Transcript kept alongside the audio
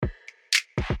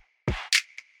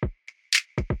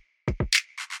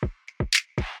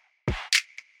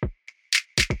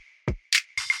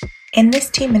In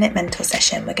this 2-minute mentor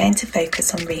session, we're going to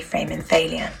focus on reframing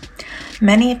failure.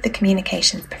 Many of the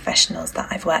communications professionals that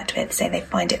I've worked with say they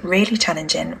find it really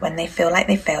challenging when they feel like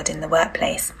they failed in the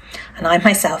workplace. And I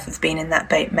myself have been in that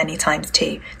boat many times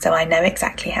too, so I know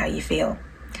exactly how you feel.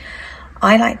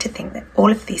 I like to think that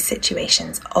all of these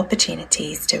situations are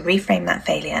opportunities to reframe that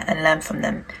failure and learn from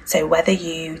them. So whether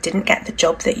you didn't get the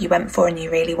job that you went for and you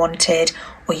really wanted,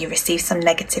 or you received some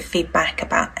negative feedback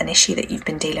about an issue that you've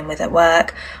been dealing with at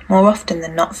work, more often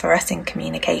than not for us in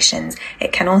communications,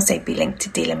 it can also be linked to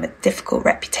dealing with difficult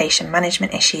reputation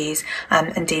management issues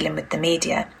and dealing with the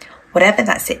media. Whatever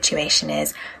that situation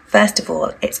is, first of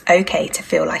all, it's okay to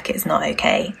feel like it's not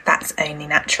okay. That's only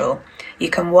natural. You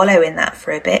can wallow in that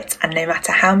for a bit, and no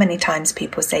matter how many times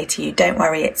people say to you, don't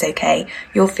worry, it's okay,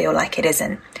 you'll feel like it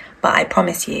isn't. But I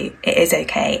promise you, it is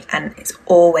okay, and it's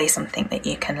always something that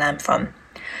you can learn from.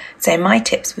 So my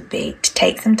tips would be to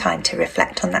take some time to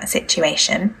reflect on that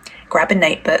situation, grab a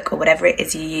notebook or whatever it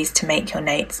is you use to make your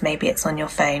notes, maybe it's on your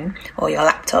phone or your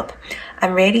laptop,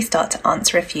 and really start to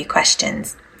answer a few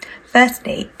questions.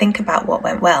 Firstly, think about what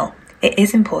went well. It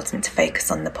is important to focus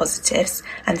on the positives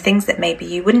and things that maybe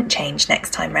you wouldn't change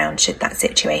next time round should that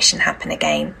situation happen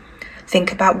again.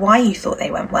 Think about why you thought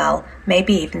they went well,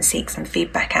 maybe even seek some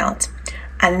feedback out.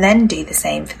 And then do the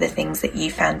same for the things that you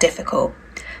found difficult.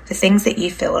 The things that you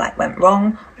feel like went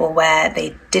wrong or where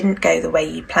they didn't go the way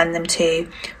you planned them to,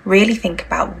 really think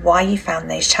about why you found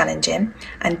those challenging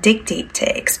and dig deep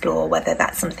to explore whether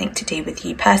that's something to do with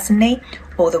you personally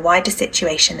or the wider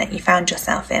situation that you found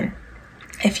yourself in.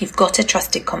 If you've got a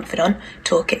trusted confidant,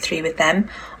 talk it through with them,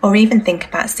 or even think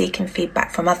about seeking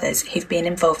feedback from others who've been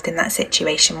involved in that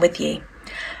situation with you.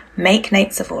 Make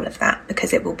notes of all of that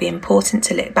because it will be important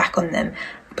to look back on them,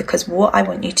 because what I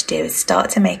want you to do is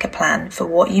start to make a plan for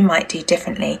what you might do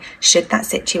differently should that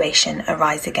situation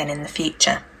arise again in the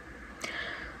future.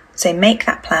 So make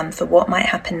that plan for what might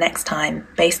happen next time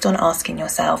based on asking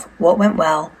yourself what went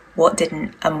well, what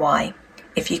didn't, and why.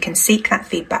 If you can seek that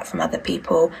feedback from other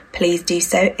people, please do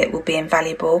so, it will be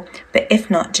invaluable. But if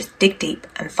not, just dig deep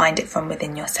and find it from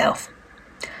within yourself.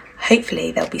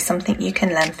 Hopefully there'll be something you can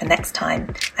learn for next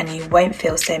time and you won't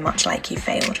feel so much like you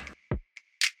failed.